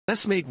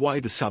Let's make y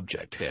the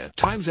subject here.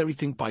 Times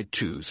everything by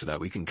 2 so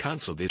that we can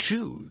cancel the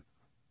 2.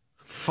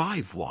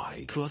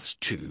 5y plus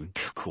 2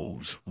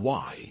 equals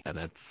y, and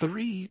at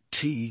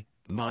 3t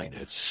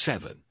minus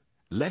 7.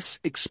 Let's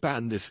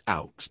expand this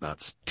out.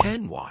 That's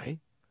 10y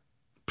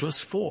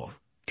plus 4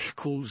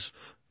 equals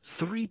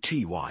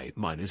 3ty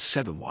minus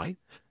 7y.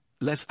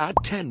 Let's add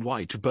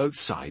 10y to both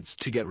sides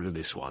to get rid of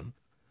this one.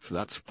 So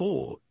that's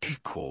 4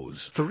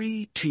 equals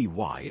 3ty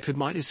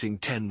minusing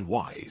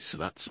 10y, so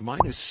that's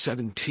minus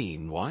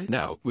 17y.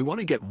 Now, we want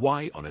to get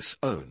y on its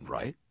own,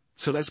 right?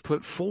 So let's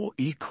put 4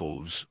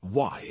 equals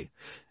y,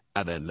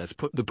 and then let's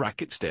put the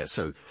brackets there.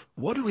 So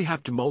what do we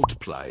have to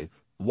multiply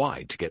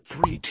y to get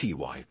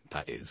 3ty?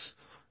 That is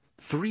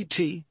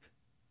 3t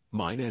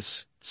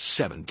minus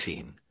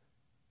 17.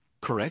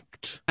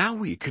 Correct? Now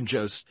we can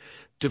just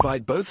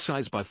divide both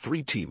sides by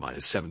 3t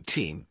minus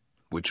 17,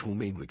 which will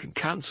mean we can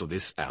cancel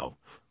this out.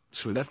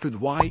 So we're left with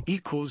y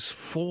equals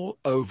 4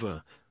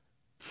 over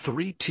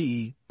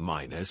 3t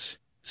minus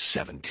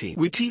 17.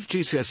 We teach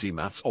GCSE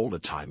Maths all the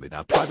time in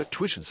our private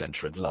tuition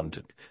centre in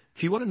London.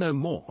 If you want to know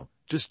more,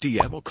 just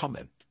DM or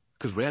comment,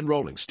 because we're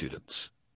enrolling students.